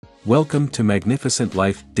Welcome to Magnificent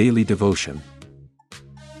Life Daily Devotion.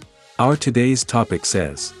 Our today's topic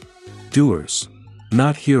says, Doers,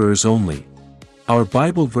 not hearers only. Our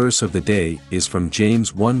Bible verse of the day is from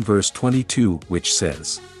James 1 verse 22, which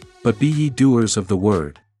says, But be ye doers of the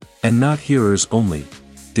word, and not hearers only,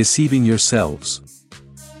 deceiving yourselves.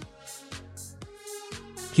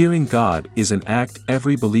 Hearing God is an act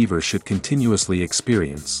every believer should continuously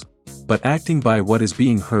experience. But acting by what is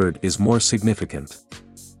being heard is more significant.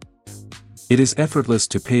 It is effortless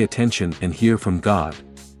to pay attention and hear from God,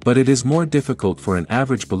 but it is more difficult for an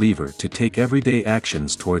average believer to take everyday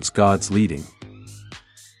actions towards God's leading.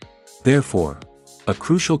 Therefore, a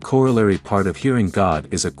crucial corollary part of hearing God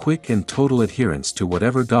is a quick and total adherence to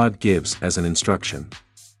whatever God gives as an instruction.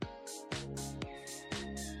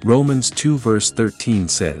 Romans 2 verse 13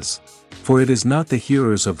 says, For it is not the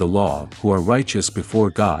hearers of the law who are righteous before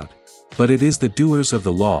God, but it is the doers of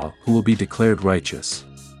the law who will be declared righteous.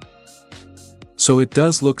 So it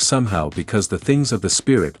does look somehow because the things of the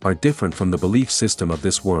Spirit are different from the belief system of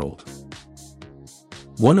this world.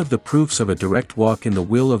 One of the proofs of a direct walk in the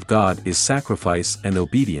will of God is sacrifice and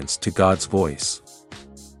obedience to God's voice.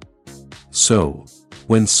 So,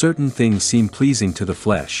 when certain things seem pleasing to the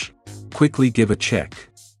flesh, quickly give a check.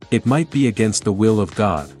 It might be against the will of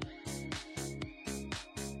God.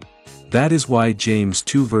 That is why James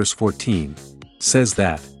 2 verse 14 says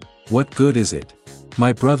that, What good is it,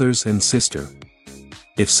 my brothers and sister,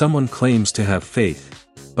 if someone claims to have faith,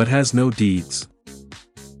 but has no deeds?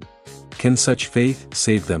 Can such faith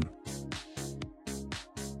save them?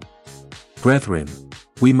 Brethren,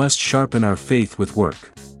 we must sharpen our faith with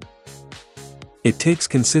work. It takes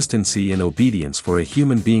consistency and obedience for a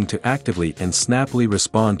human being to actively and snappily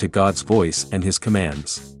respond to God's voice and His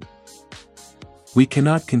commands. We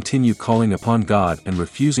cannot continue calling upon God and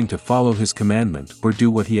refusing to follow His commandment or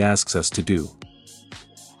do what He asks us to do.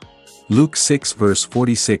 Luke 6 verse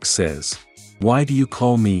 46 says, Why do you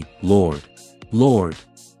call me, Lord, Lord,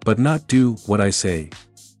 but not do what I say?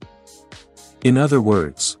 In other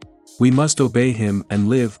words, we must obey Him and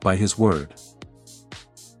live by His word.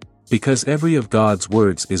 Because every of God's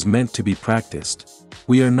words is meant to be practiced,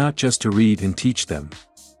 we are not just to read and teach them.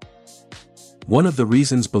 One of the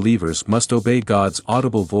reasons believers must obey God's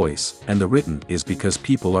audible voice and the written is because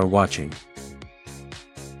people are watching.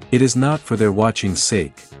 It is not for their watching's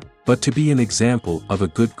sake, but to be an example of a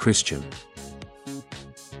good Christian.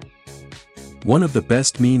 One of the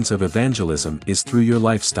best means of evangelism is through your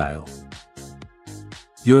lifestyle.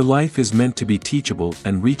 Your life is meant to be teachable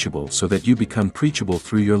and reachable so that you become preachable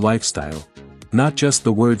through your lifestyle, not just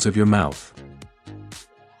the words of your mouth.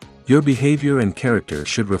 Your behavior and character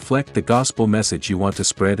should reflect the gospel message you want to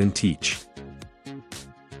spread and teach.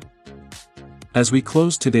 As we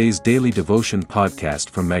close today's daily devotion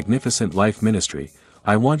podcast from Magnificent Life Ministry,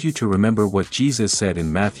 I want you to remember what Jesus said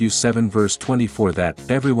in Matthew 7 verse 24 that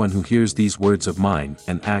everyone who hears these words of mine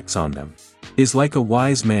and acts on them is like a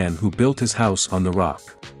wise man who built his house on the rock.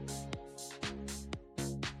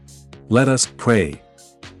 Let us pray.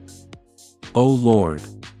 O Lord,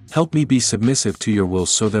 help me be submissive to your will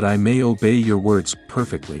so that I may obey your words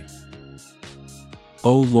perfectly.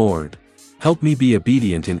 O Lord, help me be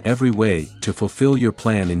obedient in every way to fulfill your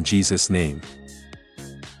plan in Jesus' name.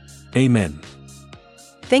 Amen.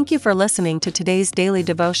 Thank you for listening to today's daily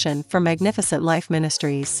devotion from Magnificent Life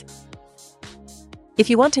Ministries. If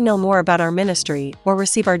you want to know more about our ministry or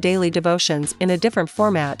receive our daily devotions in a different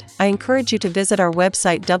format, I encourage you to visit our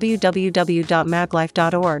website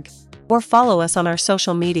www.maglife.org or follow us on our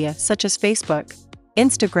social media such as Facebook,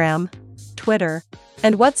 Instagram, Twitter,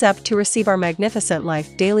 and WhatsApp to receive our Magnificent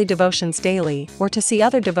Life daily devotions daily or to see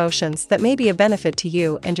other devotions that may be a benefit to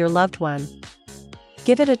you and your loved one.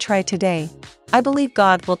 Give it a try today. I believe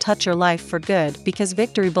God will touch your life for good because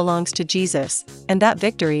victory belongs to Jesus, and that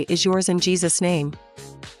victory is yours in Jesus' name.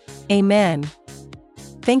 Amen.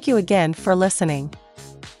 Thank you again for listening.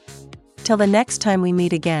 Till the next time we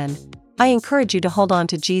meet again, I encourage you to hold on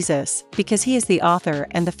to Jesus because He is the author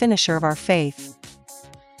and the finisher of our faith.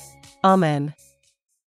 Amen.